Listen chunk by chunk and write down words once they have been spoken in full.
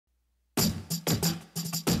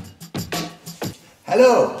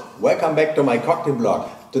Hello, welcome back to my cocktail blog.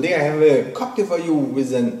 Today I have a cocktail for you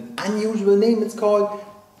with an unusual name. It's called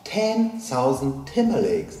 10,000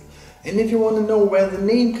 Timberlakes. And if you want to know where the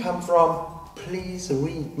name comes from, please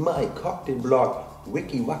read my cocktail blog,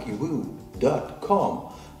 wicki.com.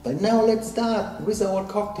 But now let's start with our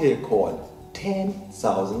cocktail called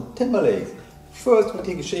 10,000 Timberlakes. First we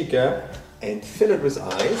take a shaker and fill it with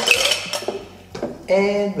ice.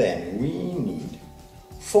 And then we need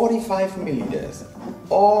 45 milliliters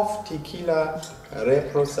of Tequila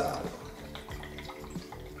Reposado.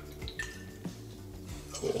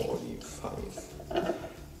 45.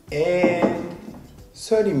 And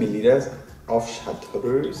 30 milliliters of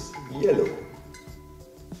Chartreuse Yellow.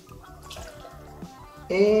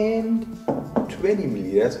 And 20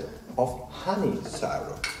 milliliters of honey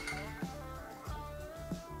syrup.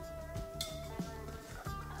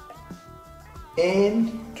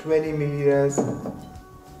 And 20 milliliters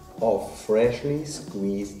of freshly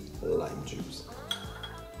squeezed lime juice.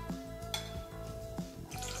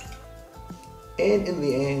 And in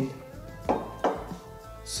the end,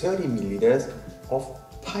 30 milliliters of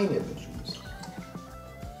pineapple juice.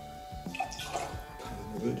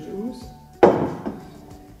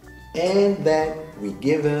 And then we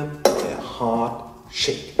give them a hard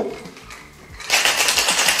shake.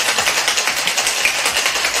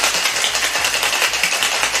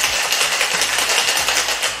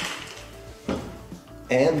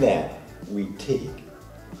 And then we take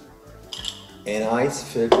an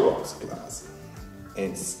ice-filled rocks glass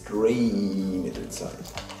and strain it inside.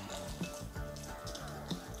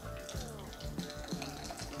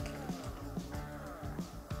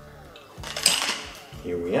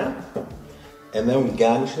 Here we are. And then we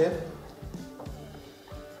garnish it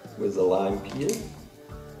with a lime peel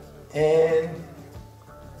and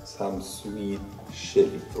some sweet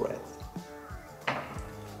chili threads.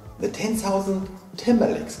 The 10,000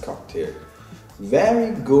 Timberlakes cocktail.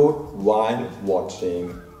 Very good while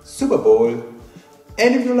watching Super Bowl.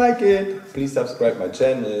 And if you like it, please subscribe my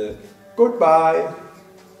channel. Goodbye.